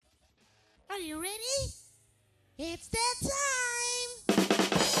you ready? It's that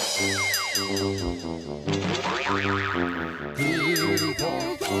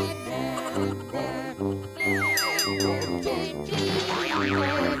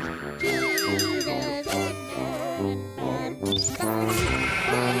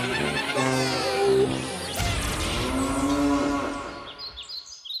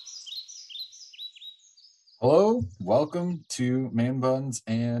Hello, welcome to Man Buns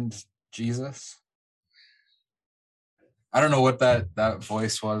and Jesus. I don't know what that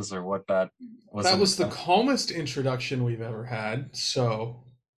voice was or what that was. That was the calmest introduction we've ever had. So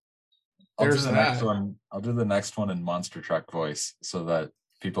there's that. Next one. I'll do the next one in monster truck voice so that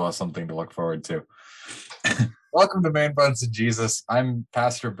people have something to look forward to. Welcome to Man Buns and Jesus. I'm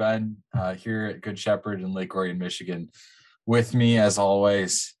Pastor Ben here at Good Shepherd in Lake Orion, Michigan. With me, as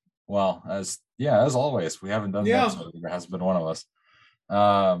always, as always, we haven't done that, so there hasn't been one of us.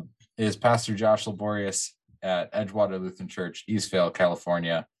 Is Pastor Josh Laborious at Edgewater Lutheran Church, Eastvale,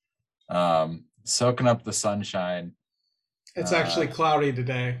 California, soaking up the sunshine. It's actually cloudy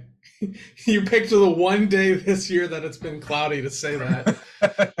today. You picked the one day this year that it's been cloudy to say that.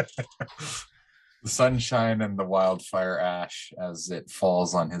 The sunshine and the wildfire ash as it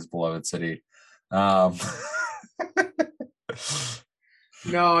falls on his beloved city. No,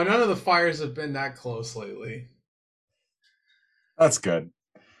 none of the fires have been that close lately. That's good.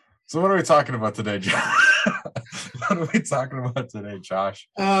 So what are we talking about today, Josh? What are we talking about today, Josh?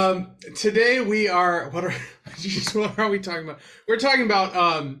 Today we are, what are we talking about? We're talking about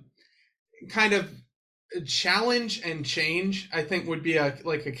kind of challenge and change, I think would be a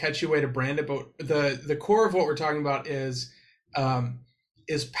catchy way to brand it. But the core of what we're talking about is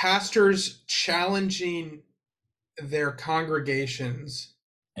pastors challenging their congregations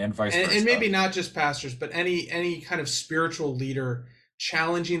and vice versa. And maybe not just pastors, but any kind of spiritual leader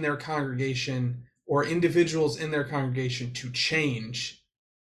challenging their congregation or individuals in their congregation to change,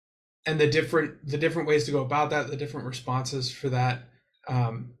 and the different ways to go about that, the different responses for that,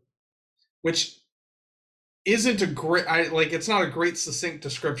 which isn't a great, it's not a great succinct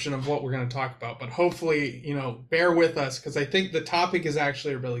description of what we're going to talk about, but hopefully, bear with us, because I think the topic is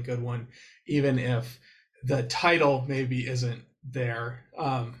actually a really good one, even if the title maybe isn't there.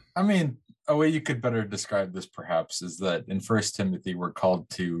 A way you could better describe this perhaps is that in 1 Timothy we're called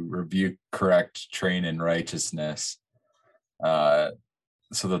to rebuke, correct, train in righteousness, so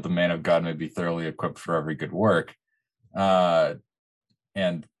that the man of God may be thoroughly equipped for every good work. And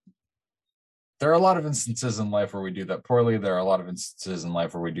there are a lot of instances in life where we do that poorly. There are a lot of instances in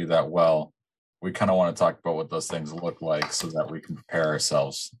life where we do that well. We kind of want to talk about what those things look like so that we can prepare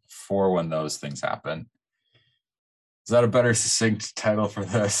ourselves for when those things happen. Is that a better succinct title for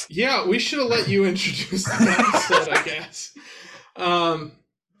this? Yeah, we should have let you introduce the episode, I guess.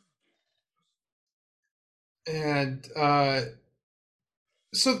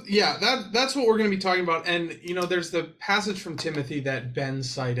 That's what we're going to be talking about. And, there's the passage from Timothy that Ben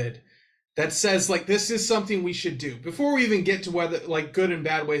cited that says, this is something we should do. Before we even get to whether, good and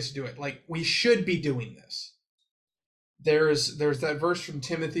bad ways to do it, we should be doing this. There's that verse from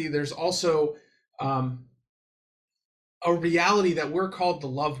Timothy. There's also a reality that we're called to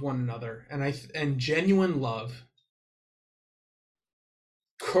love one another, and genuine love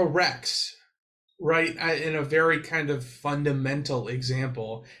corrects, right? In a very kind of fundamental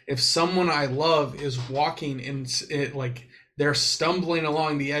example, if someone I love is walking in it, they're stumbling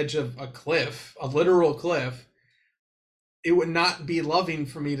along the edge of a cliff, a literal cliff, it would not be loving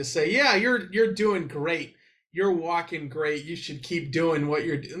for me to say, yeah, you're doing great, you're walking great, you should keep doing what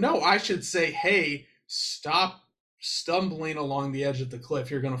you're doing. No, I should say, hey, stop stumbling along the edge of the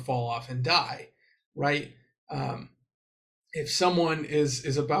cliff, you're going to fall off and die, right? If someone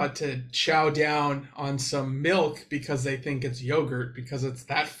is about to chow down on some milk because they think it's yogurt because it's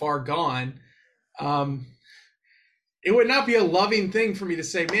that far gone, it would not be a loving thing for me to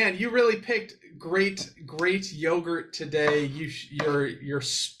say, man, you really picked great yogurt today, your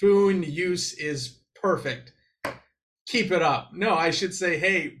spoon use is perfect, keep it up. No, I should say,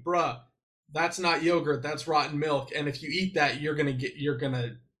 hey, bruh, that's not yogurt, that's rotten milk, and if you eat that, you're gonna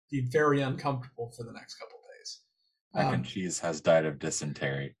be very uncomfortable for the next couple of days. Mac and cheese has died of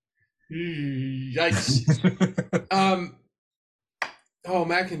dysentery. Yikes.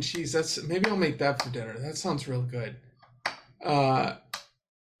 Mac and cheese. Maybe I'll make that for dinner. That sounds real good.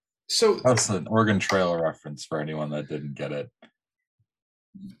 So that's an Oregon Trail reference for anyone that didn't get it.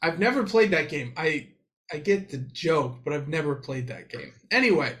 I've never played that game. I get the joke, but I've never played that game.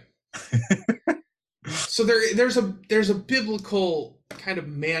 Anyway. So there's a biblical kind of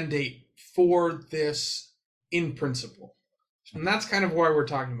mandate for this in principle. And that's kind of why we're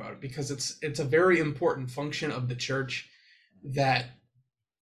talking about it, because it's a very important function of the church that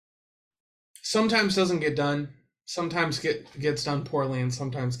sometimes doesn't get done, sometimes gets done poorly, and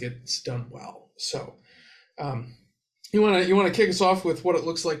sometimes gets done well. So you want to kick us off with what it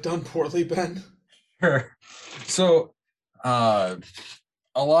looks like done poorly, Ben? Sure. So a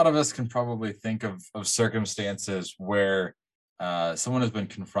lot of us can probably think of circumstances where someone has been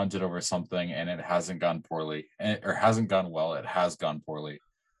confronted over something and it hasn't gone poorly, or hasn't gone well. It has gone poorly.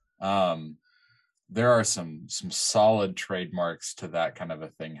 There are some solid trademarks to that kind of a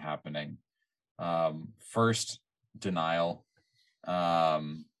thing happening. First, denial.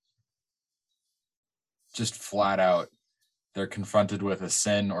 Just flat out, they're confronted with a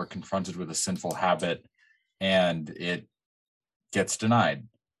sin or confronted with a sinful habit, and it gets denied.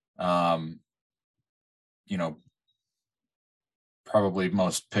 Probably the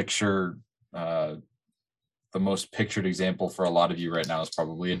most pictured example for a lot of you right now is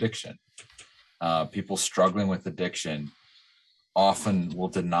probably addiction. People struggling with addiction often will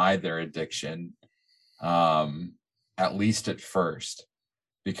deny their addiction, at least at first,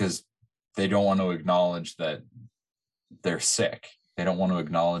 because they don't want to acknowledge that they're sick. They don't want to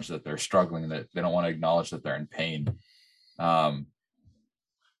acknowledge that they're struggling, that they don't want to acknowledge that they're in pain. And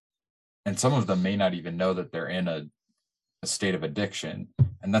some of them may not even know that they're in a state of addiction.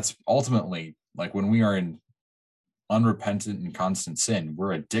 And that's ultimately, like, when we are in unrepentant and constant sin,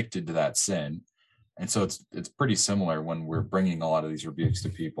 we're addicted to that sin. And so it's pretty similar when we're bringing a lot of these rebukes to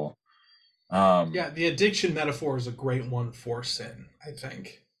people. The addiction metaphor is a great one for sin, I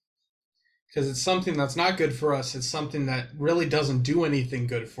think, because it's something that's not good for us. It's something that really doesn't do anything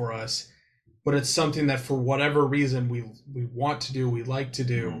good for us, but it's something that for whatever reason we want to do, we like to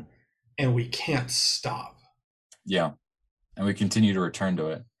do, and we can't stop. Yeah. And we continue to return to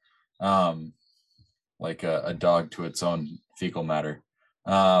it, like a dog to its own fecal matter.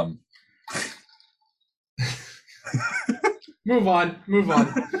 Move on.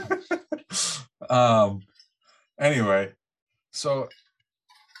 Anyway, so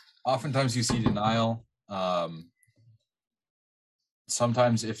oftentimes you see denial.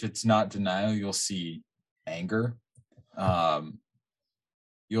 Sometimes if it's not denial, you'll see anger.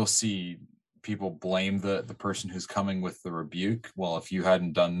 You'll see people blame the person who's coming with the rebuke. Well, if you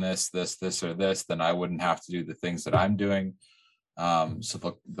hadn't done this, or this, then I wouldn't have to do the things that I'm doing.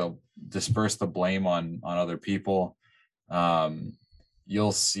 So they'll disperse the blame on other people.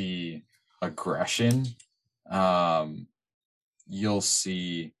 You'll see aggression. You'll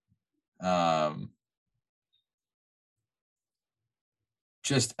see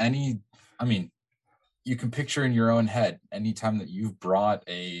just you can picture in your own head anytime that you've brought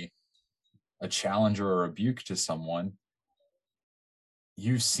a challenge or a rebuke to someone,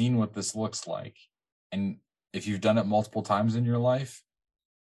 you've seen what this looks like. And if you've done it multiple times in your life,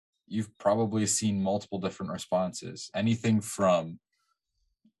 you've probably seen multiple different responses. Anything from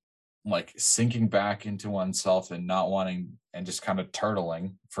like sinking back into oneself and not wanting, and just kind of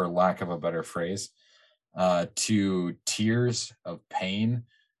turtling, for lack of a better phrase, to tears of pain,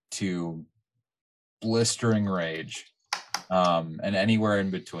 to blistering rage, and anywhere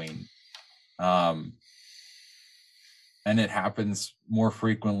in between. And it happens more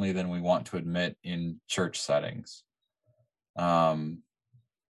frequently than we want to admit in church settings. I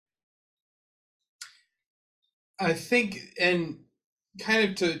think, and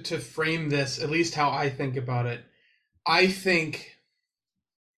kind of to frame this, at least how I think about it, I think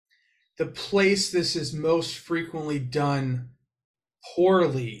the place this is most frequently done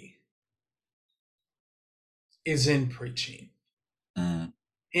poorly is in preaching.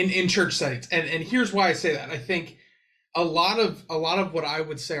 In church settings. And here's why I say that. I think a lot of what I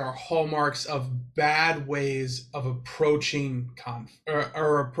would say are hallmarks of bad ways of approaching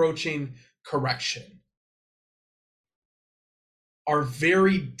or approaching correction are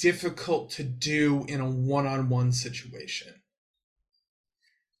very difficult to do in a one-on-one situation,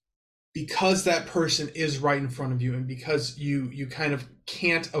 because that person is right in front of you, and because you kind of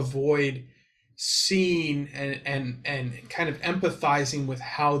can't avoid seeing and kind of empathizing with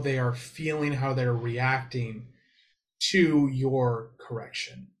how they are feeling, how they're reacting to your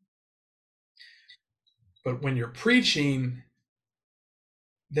correction. But when you're preaching,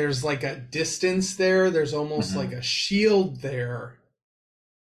 there's like a distance there. There's almost like a shield there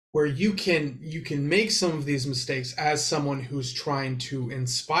where you can make some of these mistakes as someone who's trying to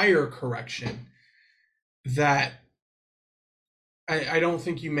inspire correction that I don't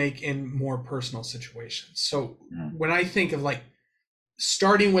think you make in more personal situations. So when I think of like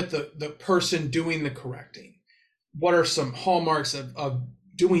starting with the person doing the correcting, what are some hallmarks of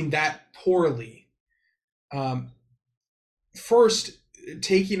doing that poorly? first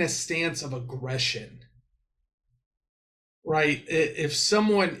taking a stance of aggression, right? If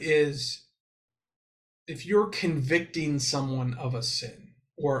you're convicting someone of a sin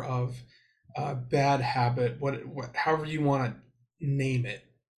or of a bad habit, however you want to name it,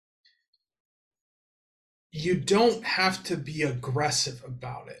 you don't have to be aggressive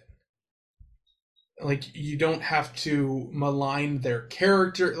about it. Like, you don't have to malign their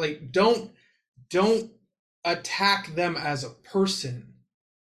character. Like, don't attack them as a person.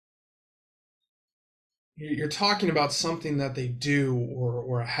 You're talking about something that they do,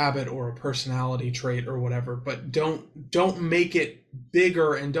 or a habit or a personality trait or whatever, but don't make it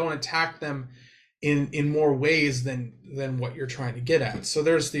bigger, and don't attack them in more ways than what you're trying to get at. So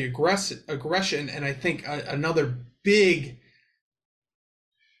there's the aggression, and I think another big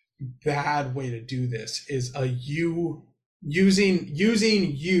bad way to do this is using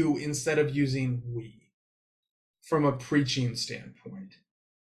you instead of using we from a preaching standpoint.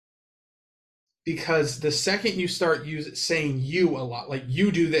 Because the second you start saying you a lot, like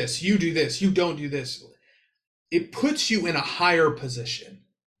you do this, you don't do this, it puts you in a higher position.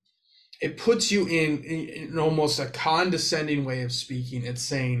 It puts you in almost a condescending way of speaking. It's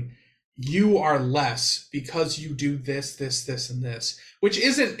saying you are less because you do this, and this, which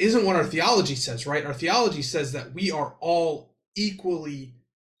isn't what our theology says, right? Our theology says that we are all equally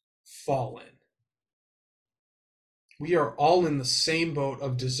fallen. We are all in the same boat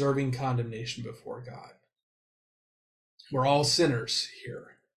of deserving condemnation before God. We're all sinners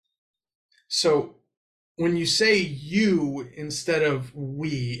here. So when you say you instead of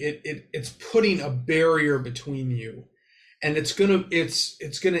we, it's putting a barrier between you, and it's gonna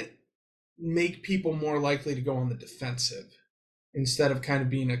make people more likely to go on the defensive instead of kind of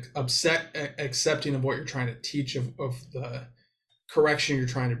being accepting of what you're trying to teach, of the correction you're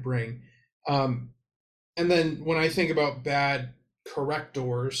trying to bring. And then when I think about bad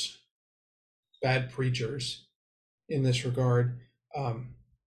correctors, bad preachers in this regard,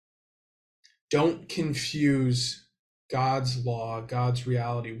 don't confuse God's law, God's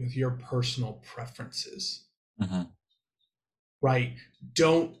reality with your personal preferences. Mm-hmm. Right?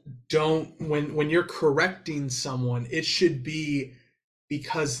 Don't when you're correcting someone, it should be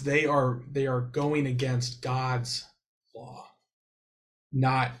because they are going against God's law,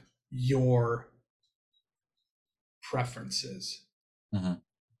 not your preferences. Mm-hmm.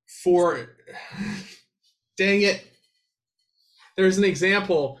 Dang it, there's an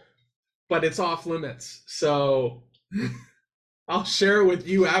example, but it's off limits, so I'll share it with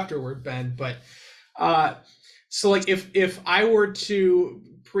you afterward, Ben. But so like if I were to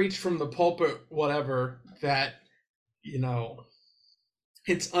preach from the pulpit, whatever, that, you know,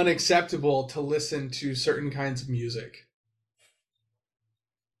 it's unacceptable to listen to certain kinds of music,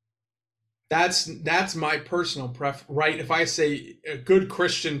 that's my personal right? If I say a good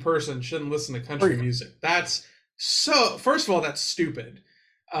Christian person shouldn't listen to country music, that's so, first of all, that's stupid.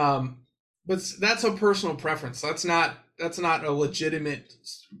 But that's a personal preference. That's not a legitimate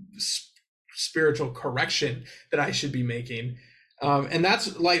spiritual correction that I should be making. And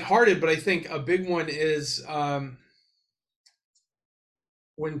that's lighthearted, but I think a big one is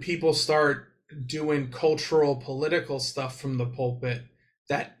when people start doing cultural, political stuff from the pulpit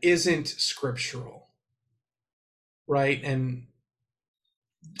that isn't scriptural, right? And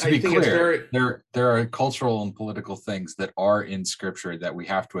to be clear, there are cultural and political things that are in scripture that we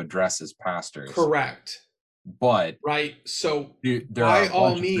have to address as pastors. Correct. But right, so by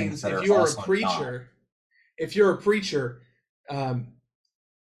all means, if you're a preacher, and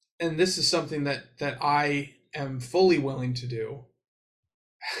this is something that I am fully willing to do,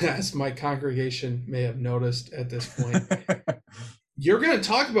 as my congregation may have noticed at this point, you're going to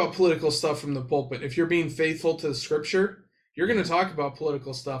talk about political stuff from the pulpit. If you're being faithful to the scripture, you're going to talk about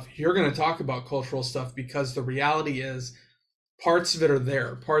political stuff. You're going to talk about cultural stuff, because the reality is parts of it are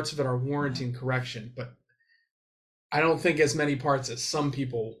there. Parts of it are warranting correction, but I don't think as many parts as some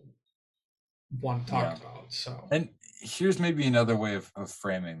people want to talk about. So, and here's maybe another way of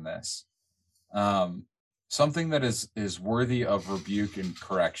framing this. Something that is worthy of rebuke and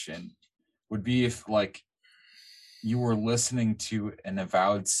correction would be if, like, you were listening to an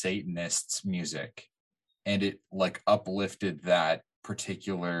avowed Satanist's music and it like uplifted that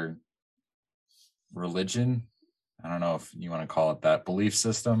particular religion. I don't know if you want to call it that, belief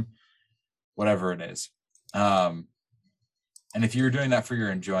system, whatever it is. And if you're doing that for your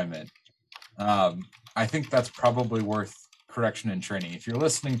enjoyment, I think that's probably worth correction and training. If you're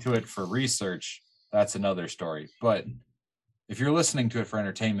listening to it for research, that's another story. But if you're listening to it for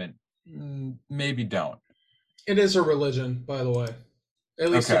entertainment, maybe don't. It is a religion, by the way,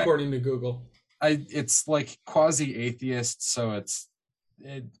 at least according to Google. it's like quasi atheist, so it's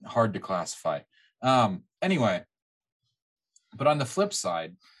hard to classify. Anyway, but on the flip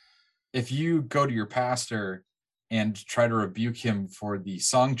side, if you go to your pastor and try to rebuke him for the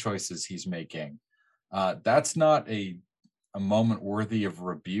song choices he's making, that's not a moment worthy of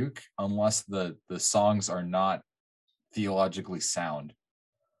rebuke unless the songs are not theologically sound.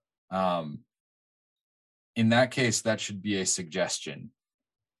 In that case, that should be a suggestion,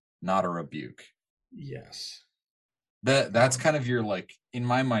 not a rebuke. Yes. That's kind of your, like, in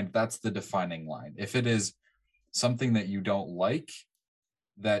my mind, that's the defining line. If it is something that you don't like,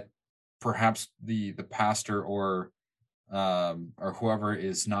 that perhaps the pastor or whoever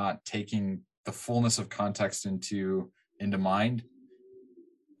is not taking the fullness of context into mind,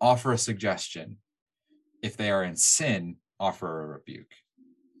 offer a suggestion. If they are in sin, offer a rebuke.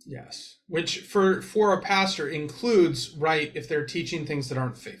 Yes, which for a pastor includes, right, if they're teaching things that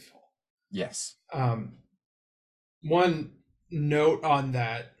aren't faithful. Yes. One note on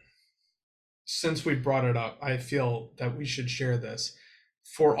that, since we brought it up, I feel that we should share this.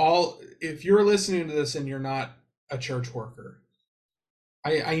 If you're listening to this and you're not a church worker,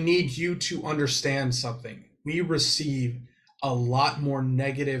 I need you to understand something. We receive a lot more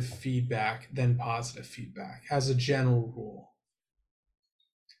negative feedback than positive feedback as a general rule.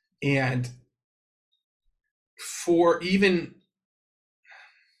 And for even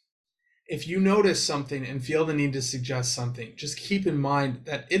if you notice something and feel the need to suggest something, just keep in mind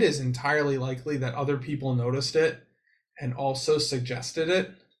that it is entirely likely that other people noticed it and also suggested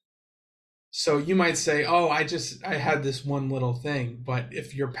it. So you might say, oh, I had this one little thing. But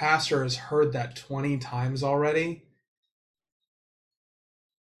if your pastor has heard that 20 times already,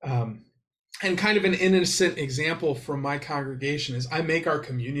 and kind of an innocent example from my congregation is I make our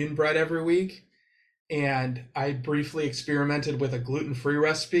communion bread every week. And I briefly experimented with a gluten-free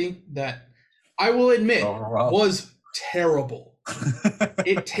recipe that I will admit was terrible.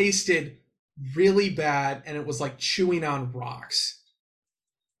 It tasted really bad, and it was like chewing on rocks.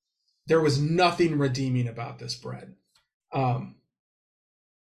 There was nothing redeeming about this bread.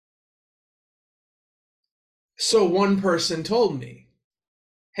 So one person told me,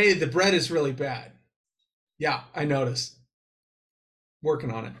 hey, the bread is really bad. Yeah, I noticed.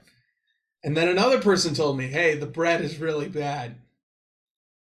 Working on it. And then another person told me, hey, the bread is really bad.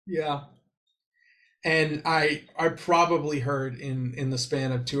 Yeah. And I probably heard in the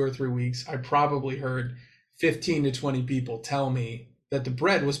span of 2 or 3 weeks, I probably heard 15 to 20 people tell me that the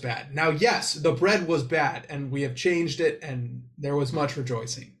bread was bad. Now, yes, the bread was bad, and we have changed it, and there was much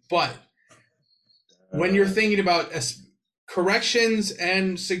rejoicing. But when you're thinking about corrections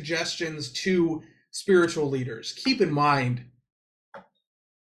and suggestions to spiritual leaders, keep in mind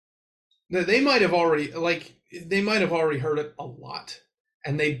that they might have already heard it a lot,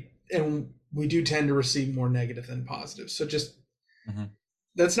 and we do tend to receive more negative than positive. So just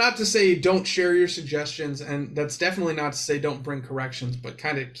that's not to say don't share your suggestions, and that's definitely not to say don't bring corrections, but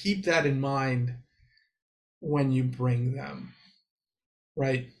kind of keep that in mind when you bring them,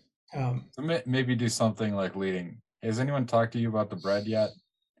 right? Maybe do something like leading. Has anyone talked to you about the bread yet?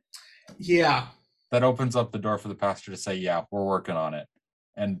 Yeah. That opens up the door for the pastor to say, yeah, we're working on it.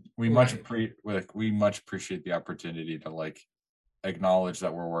 And we much appreciate the opportunity to like acknowledge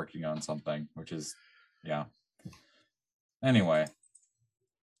that we're working on something, which is, yeah. Anyway.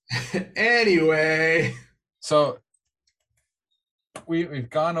 So we've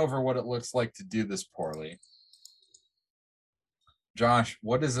gone over what it looks like to do this poorly. Josh,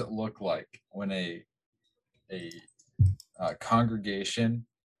 what does it look like when a congregation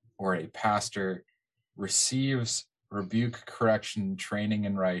or a pastor receives rebuke, correction, training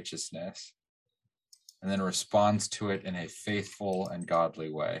in righteousness, and then responds to it in a faithful and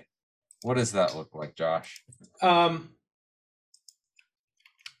godly way? What does that look like, Josh? I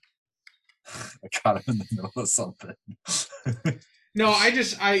got him in the middle of something. No, I'm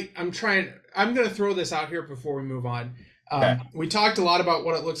going to throw this out here before we move on. Okay. We talked a lot about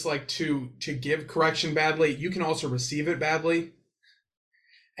what it looks like to give correction badly. You can also receive it badly.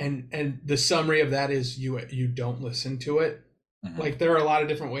 And the summary of that is you don't listen to it. Like there are a lot of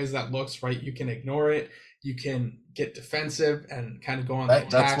different ways that looks, right? You can ignore it. You can get defensive and kind of go on the attack.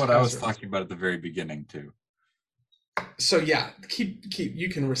 That's what I was talking about at the very beginning too. So yeah, keep you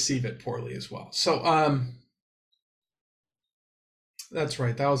can receive it poorly as well. So that's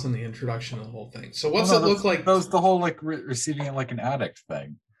right. That was in the introduction of the whole thing. So what's it look like? That was the whole like receiving it like an addict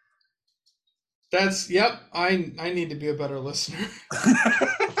thing. Yep. I need to be a better listener.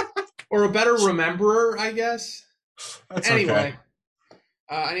 Or a better rememberer, I guess. That's anyway, okay.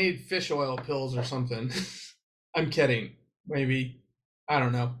 I need fish oil pills or something. I'm kidding. Maybe. I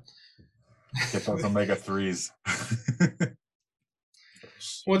don't know. Get those omega-3s.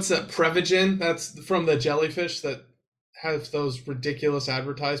 What's that? Prevagen? That's from the jellyfish that have those ridiculous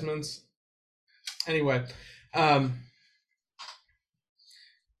advertisements. Anyway,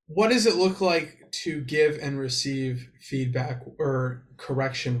 what does it look like to give and receive feedback or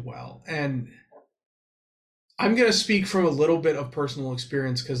correction well? And I'm going to speak from a little bit of personal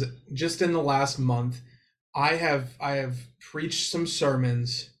experience, because just in the last month, I have preached some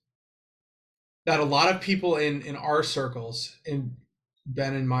sermons that a lot of people in our circles, in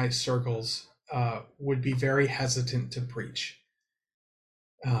Ben and my circles, would be very hesitant to preach.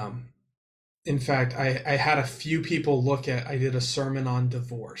 In fact, I had a few people I did a sermon on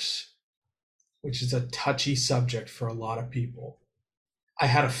divorce, which is a touchy subject for a lot of people. I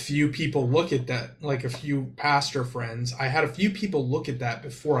had a few people look at that, like a few pastor friends. I had a few people look at that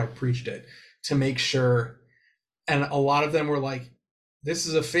before I preached it to make sure. And a lot of them were like, this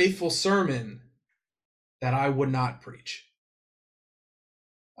is a faithful sermon that I would not preach.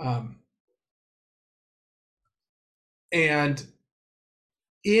 And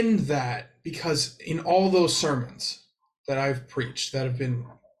in that, because in all those sermons that I've preached that have been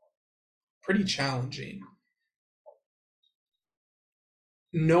pretty challenging,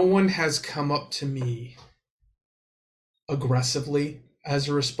 no one has come up to me aggressively as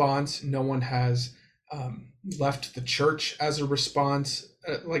a response. No one has left the church as a response.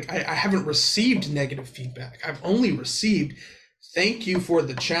 I haven't received negative feedback. I've only received thank you for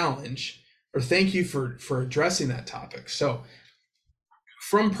the challenge, or thank you for addressing that topic. So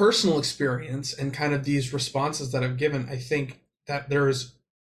from personal experience and kind of these responses that I've given, I think that there is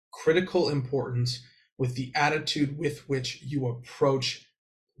critical importance with the attitude with which you approach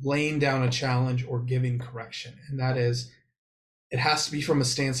laying down a challenge or giving correction. And that is, it has to be from a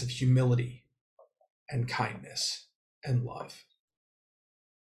stance of humility and kindness and love.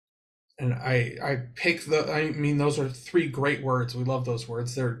 And I pick those are 3 great words. We love those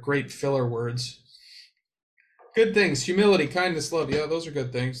words. They're great filler words. Good things: humility, kindness, love. Yeah, those are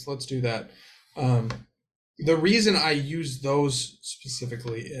good things. Let's do that. The reason I use those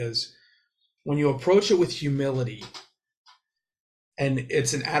specifically is when you approach it with humility, and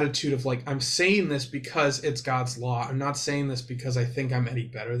it's an attitude of like, I'm saying this because it's God's law. I'm not saying this because I think I'm any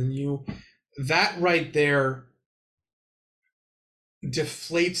better than you. That right there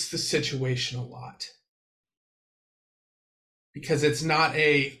deflates the situation a lot. Because it's not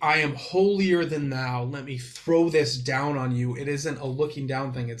I am holier than thou, let me throw this down on you. It isn't a looking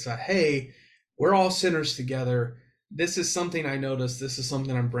down thing. It's a, hey, we're all sinners together. This is something I noticed. This is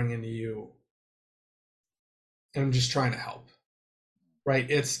something I'm bringing to you. And I'm just trying to help. Right?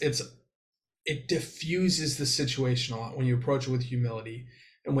 It diffuses the situation a lot when you approach it with humility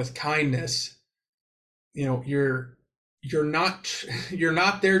and with kindness. You know, you're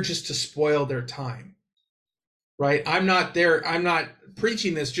not there just to spoil their time. Right? I'm not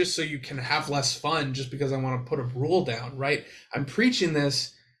preaching this just so you can have less fun just because I want to put a rule down, right? I'm preaching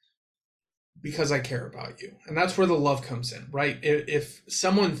this because I care about you. And that's where the love comes in, right? If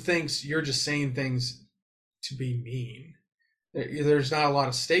someone thinks you're just saying things to be mean, there's not a lot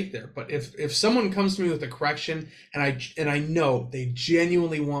of stake there. But if someone comes to me with a correction and I know they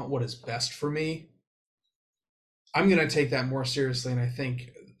genuinely want what is best for me, I'm going to take that more seriously. And I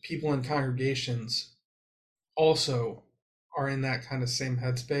think people in congregations also are in that kind of same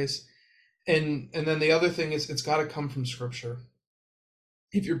headspace. And then the other thing is, it's got to come from Scripture.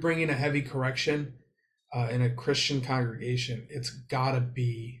 If you're bringing a heavy correction in a Christian congregation, it's got to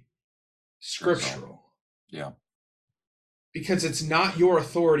be scriptural. Yeah. Because it's not your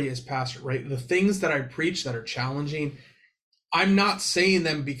authority as pastor, right? The things that I preach that are challenging, I'm not saying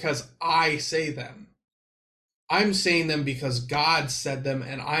them because I say them. I'm saying them because God said them,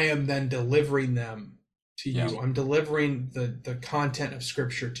 and I am then delivering them to you. Yeah. I'm delivering the content of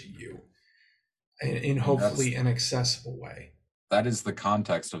Scripture to you in hopefully an accessible way. That is the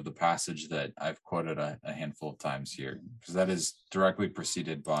context of the passage that I've quoted a handful of times here, because that is directly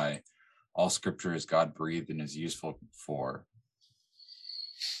preceded by all Scripture is God-breathed and is useful for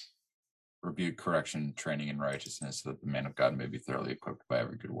rebuke, correction, training in righteousness, so that the man of God may be thoroughly equipped by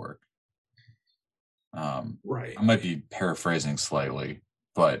every good work. Right. I might be paraphrasing slightly,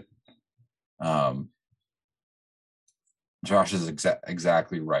 but Josh is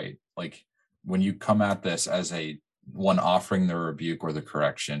exactly right. Like, when you come at this as one offering the rebuke or the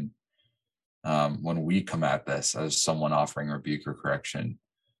correction, when we come at this as someone offering rebuke or correction,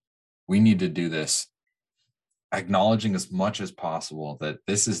 we need to do this acknowledging as much as possible that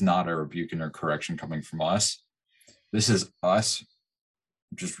this is not a rebuke or correction coming from us. This is us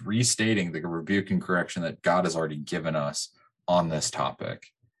just restating the rebuke and correction that God has already given us on this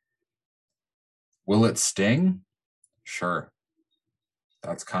topic. Will it sting? Sure.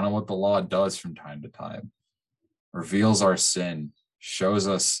 That's kind of what the law does from time to time. Reveals our sin, shows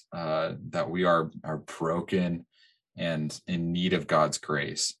us that we are broken and in need of God's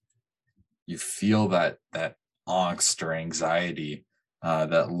grace. You feel that angst or anxiety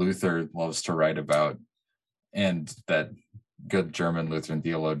that Luther loves to write about, and that good German Lutheran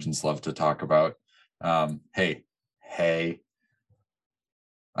theologians love to talk about. Hey,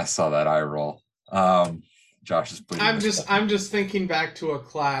 I saw that eye roll. Josh is bleeding. I'm just thinking back to a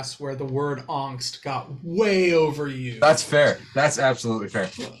class where the word angst got way overused. That's fair. That's absolutely fair.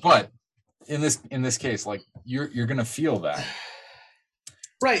 But in this case, like you're gonna feel that.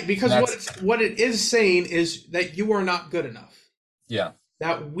 Right, because what it is saying is that you are not good enough. Yeah.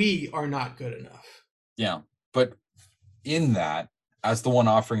 That we are not good enough. Yeah. But in that, as the one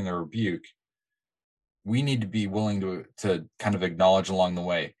offering the rebuke, we need to be willing to kind of acknowledge along the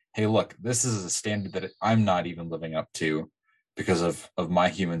way, hey, look, this is a standard that I'm not even living up to because of my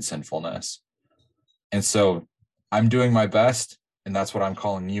human sinfulness. And so I'm doing my best, and that's what I'm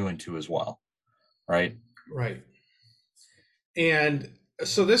calling you into as well. Right? Right. And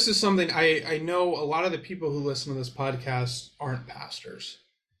so this is something I know a lot of the people who listen to this podcast aren't pastors.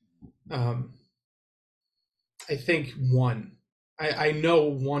 I think I know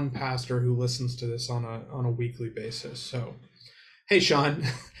one pastor who listens to this on a weekly basis. So, hey, Sean.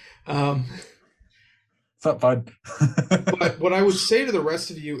 What's up, bud? But what I would say to the rest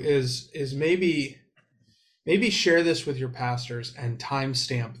of you is maybe share this with your pastors and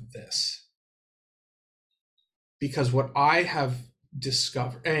timestamp this. Because what I have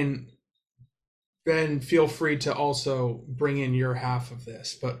discovered, and Ben, feel free to also bring in your half of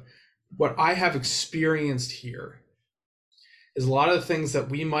this, but what I have experienced here is a lot of the things that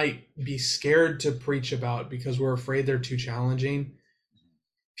we might be scared to preach about because we're afraid they're too challenging.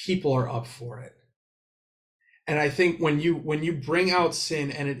 People are up for it. And I think when you bring out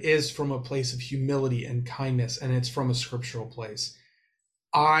sin, and it is from a place of humility and kindness, and it's from a scriptural place,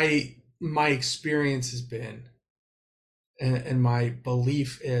 my experience has been, and my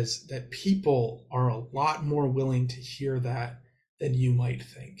belief is that people are a lot more willing to hear that than you might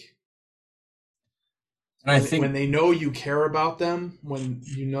think. And I think when they know you care about them, when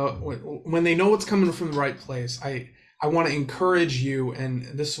they know what's coming from the right place, I want to encourage you, and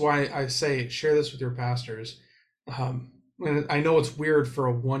this is why I say share this with your pastors. And I know it's weird for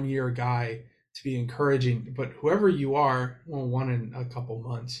a 1-year guy to be encouraging, but whoever you are, well, one in a couple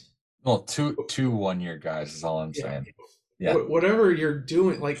months. Well, two 1-year guys is all I'm saying. Yeah. Whatever you're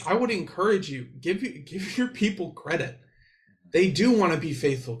doing, like, I would encourage you, give your people credit. They do want to be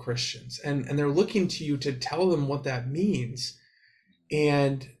faithful Christians, and they're looking to you to tell them what that means.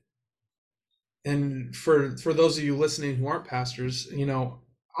 And for those of you listening who aren't pastors,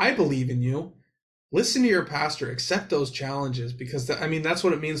 I believe in you. Listen to your pastor, accept those challenges, because that's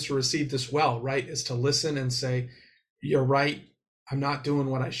what it means to receive this well, right? Is to listen and say, you're right, I'm not doing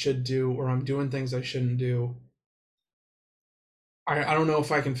what I should do, or I'm doing things I shouldn't do. I don't know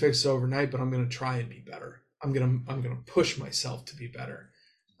if I can fix it overnight, but I'm going to try and be better. I'm going to push myself to be better.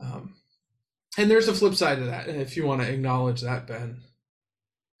 And there's a flip side to that. And if you want to acknowledge that, Ben,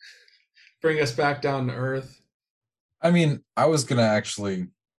 bring us back down to earth. I was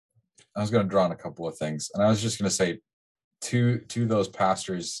going to draw on a couple of things, and I was just going to say to those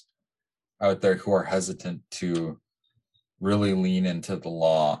pastors out there who are hesitant to really lean into the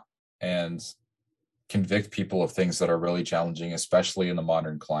law and convict people of things that are really challenging, especially in the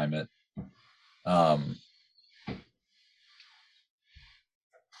modern climate.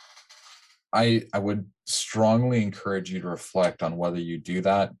 I would strongly encourage you to reflect on whether you do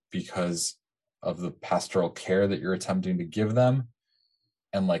that because of the pastoral care that you're attempting to give them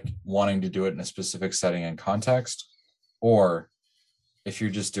and like wanting to do it in a specific setting and context, or if you're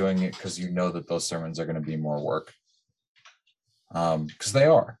just doing it because you know that those sermons are going to be more work. Because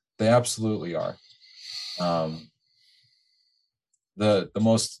they absolutely are. The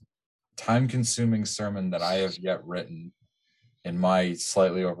most time-consuming sermon that I have yet written in my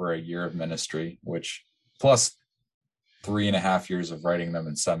slightly over a year of ministry, which plus 3.5 years of writing them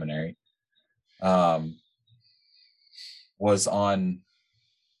in seminary, was on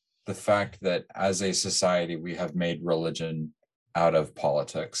the fact that as a society, we have made religion out of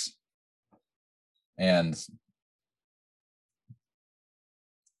politics. And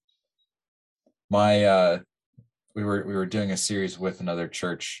we were doing a series with another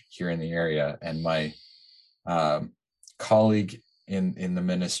church here in the area, and my colleague in the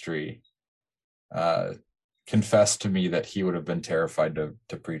ministry confessed to me that he would have been terrified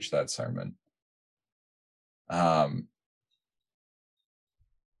to preach that sermon.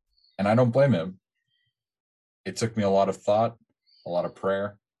 And I don't blame him. it took me a lot of thought, a lot of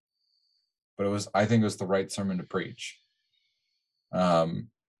prayer, but I think it was the right sermon to preach. And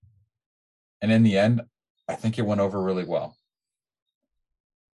in the end, I think it went over really well.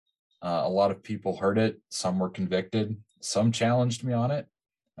 A lot of people heard it. Some were convicted. Some challenged me on it,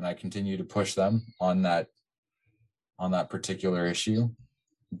 and I continue to push them on that particular issue.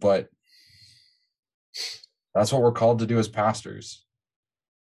 But that's what we're called to do as pastors.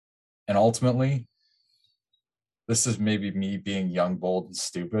 And ultimately, this is maybe me being young, bold, and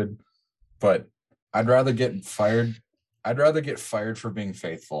stupid, but I'd rather get fired for being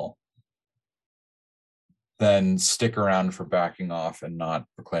faithful than stick around for backing off and not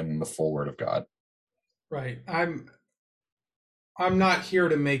proclaiming the full word of God. Right. I'm not here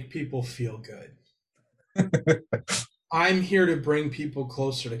to make people feel good. I'm here to bring people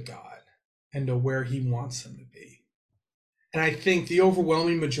closer to God and to where he wants them to be. And I think the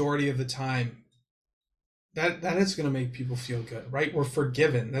overwhelming majority of the time, that is going to make people feel good, right? We're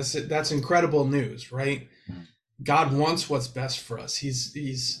forgiven. That's incredible news, right? God wants what's best for us.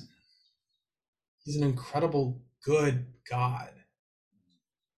 He's an incredible, good God.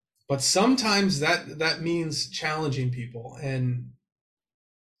 But sometimes that means challenging people. And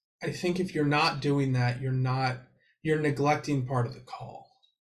I think if you're not doing that, you're neglecting part of the call.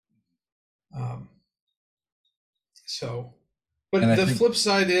 But the flip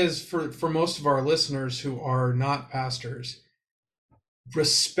side is for most of our listeners who are not pastors,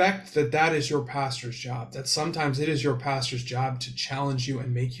 respect that is your pastor's job, that sometimes it is your pastor's job to challenge you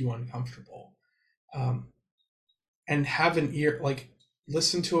and make you uncomfortable. And have an ear, like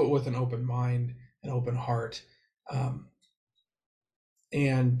listen to it with an open mind, an open heart,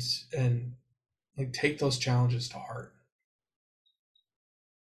 and like take those challenges to heart.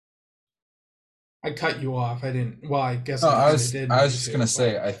 I cut you off. I didn't. Well, I guess I did. I was just going to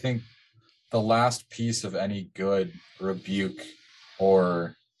say, I think the last piece of any good rebuke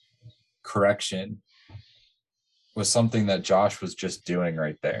or correction was something that Josh was just doing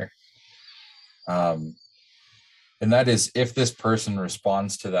right there. And that is, if this person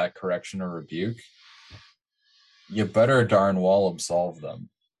responds to that correction or rebuke, you better darn well absolve them.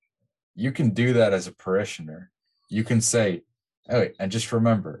 You can do that as a parishioner. You can say, oh, and just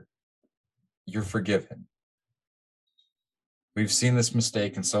remember, you're forgiven. We've seen this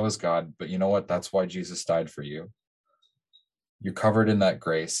mistake, and so has God, but you know what? That's why Jesus died for you. You're covered in that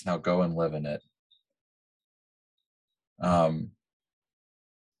grace. Now go and live in it. And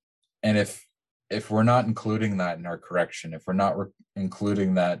if we're not including that in our correction, if we're not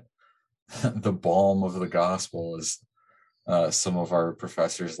including that, the balm of the gospel, as some of our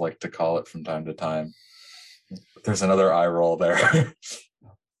professors like to call it from time to time. There's another eye roll there.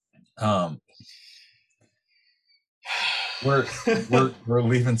 We're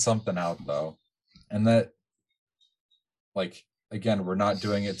leaving something out though, and that, like, again, we're not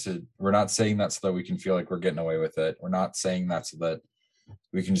saying that so that we can feel like we're getting away with it. We're not saying that so that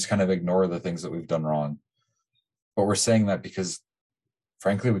we can just kind of ignore the things that we've done wrong. But we're saying that because,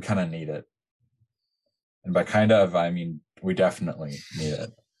 frankly, we kind of need it. And by kind of, I mean we definitely need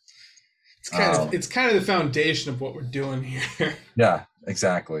it. It's kind of the foundation of what we're doing here. Yeah,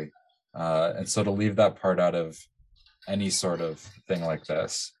 exactly. And so to leave that part out of any sort of thing like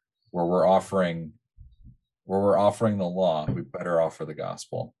this, where we're offering the law, we better offer the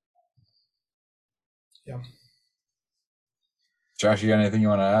gospel. Yeah. Josh, you got anything you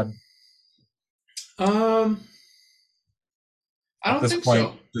want to add? I don't think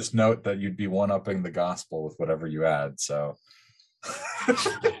so. Just note that you'd be one-upping the gospel with whatever you add. So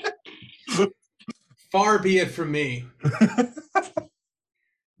far be it from me.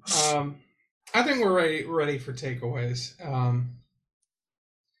 I think we're ready for takeaways. And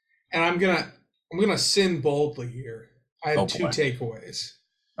I'm gonna sin boldly here. I have two takeaways.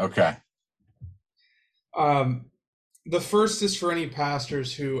 Okay. The first is for any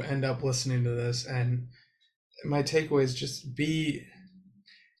pastors who end up listening to this, and my takeaway is just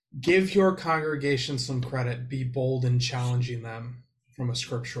give your congregation some credit. Be bold in challenging them from a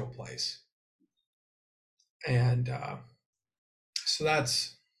scriptural place. And so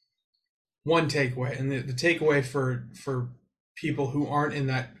that's one takeaway. And the takeaway for people who aren't in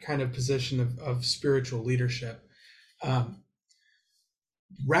that kind of position of spiritual leadership,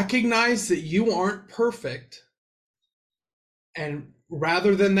 recognize that you aren't perfect. And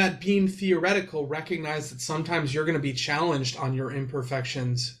rather than that being theoretical, recognize that sometimes you're going to be challenged on your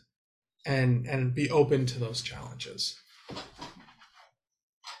imperfections, and be open to those challenges.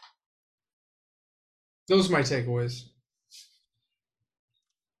 Those are my takeaways.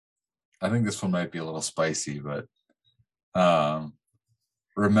 I think this one might be a little spicy, but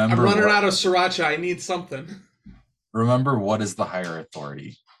remember, I'm running out of sriracha. I need something. remember what is the higher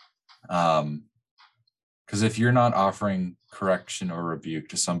authority. Because if you're not offering correction or rebuke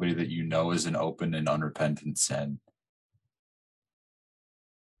to somebody that you know is an open and unrepentant sin,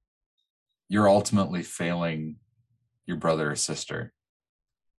 you're ultimately failing your brother or sister.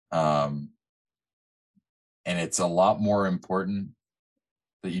 And it's a lot more important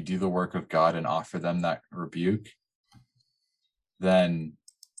that you do the work of God and offer them that rebuke than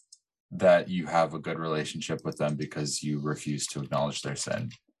that you have a good relationship with them because you refuse to acknowledge their sin.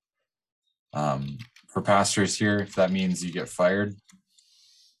 For pastors here, if that means you get fired,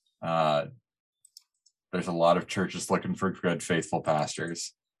 there's a lot of churches looking for good, faithful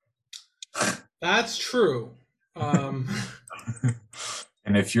pastors. That's true. And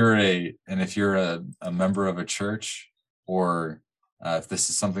if you're a member of a church, or if this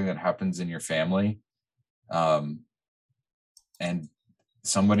is something that happens in your family, and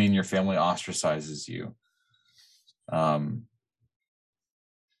somebody in your family ostracizes you,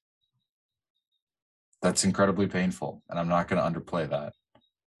 that's incredibly painful, and I'm not going to underplay that.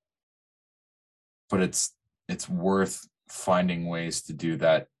 But it's worth finding ways to do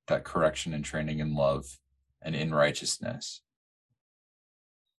that correction and training in love and in righteousness,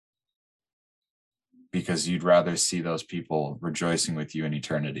 because you'd rather see those people rejoicing with you in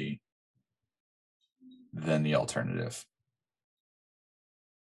eternity than the alternative.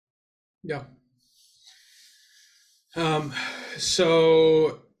 Yeah.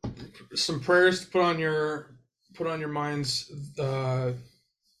 So some prayers to put on your minds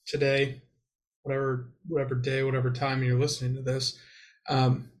today, whatever day, whatever time you're listening to this.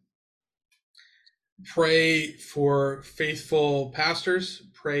 Pray for faithful pastors.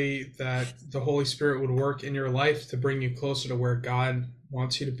 Pray that the Holy Spirit would work in your life to bring you closer to where God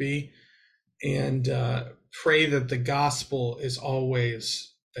wants you to be, and pray that the gospel is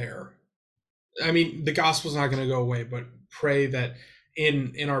always there. I mean, the gospel's not going to go away, but pray that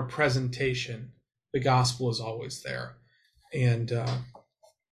in our presentation, the gospel is always there. And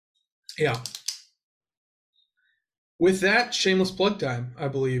yeah. With that, shameless plug time, I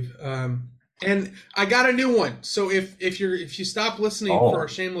believe. And I got a new one. So if you stop listening for our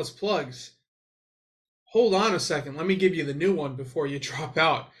shameless plugs, hold on a second. Let me give you the new one before you drop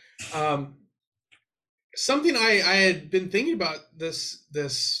out. Something I had been thinking about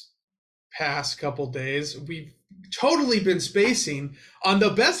this past couple days. We've totally been spacing on the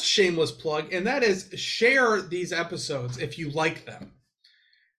best shameless plug, and that is share these episodes if you like them.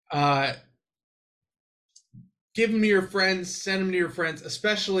 Give them to your friends, send them to your friends,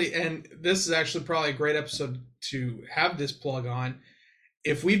 especially, and this is actually probably a great episode to have this plug on.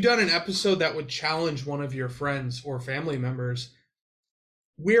 If we've done an episode that would challenge one of your friends or family members,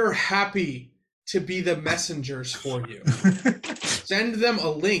 we're happy to be the messengers for you. Send them a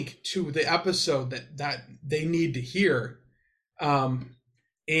link to the episode that they need to hear, and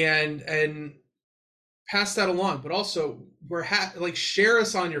pass that along. But also, we're share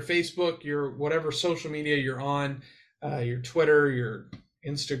us on your Facebook, your whatever social media you're on, your Twitter, your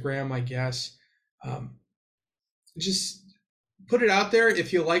Instagram, I guess. Just put it out there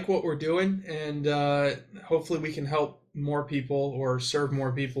if you like what we're doing, and hopefully we can help more people or serve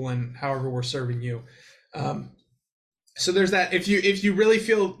more people in however we're serving you. So there's that. If you really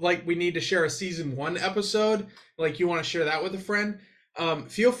feel like we need to share a season 1 episode, like you want to share that with a friend,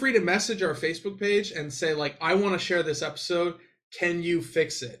 feel free to message our Facebook page and say, like, I want to share this episode. Can you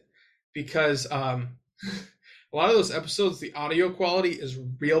fix it? Because a lot of those episodes, the audio quality is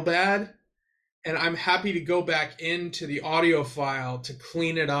real bad. And I'm happy to go back into the audio file to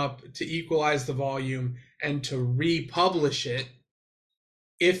clean it up, to equalize the volume, and to republish it.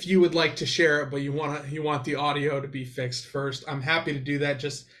 If you would like to share it, but you want the audio to be fixed first, I'm happy to do that.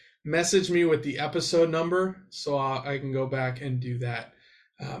 Just message me with the episode number so I can go back and do that.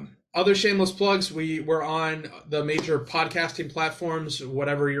 Other shameless plugs, we're on the major podcasting platforms.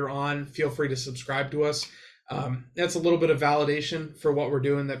 Whatever you're on, feel free to subscribe to us. That's a little bit of validation for what we're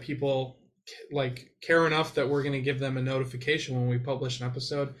doing, that people care enough that we're going to give them a notification when we publish an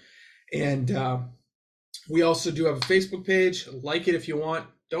episode. And we also do have a Facebook page. Like it if you want.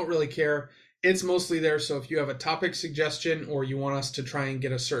 Don't really care. It's mostly there. So if you have a topic suggestion, or you want us to try and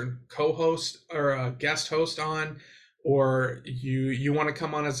get a certain co-host or a guest host on, or you want to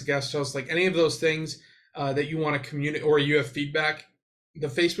come on as a guest host, like any of those things that you want to communicate, or you have feedback, the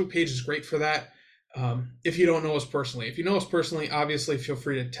Facebook page is great for that. If you don't know us personally, if you know us personally, obviously feel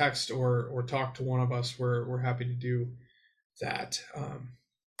free to text or talk to one of us. We're happy to do that.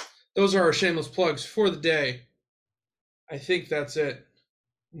 Those are our shameless plugs for the day. I think that's it.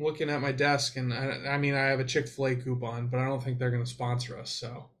 I'm looking at my desk, and I mean, I have a Chick-fil-A coupon, but I don't think they're going to sponsor us.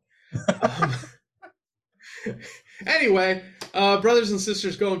 So Anyway, brothers and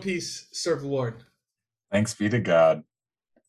sisters, go in peace. Serve the Lord. Thanks be to God.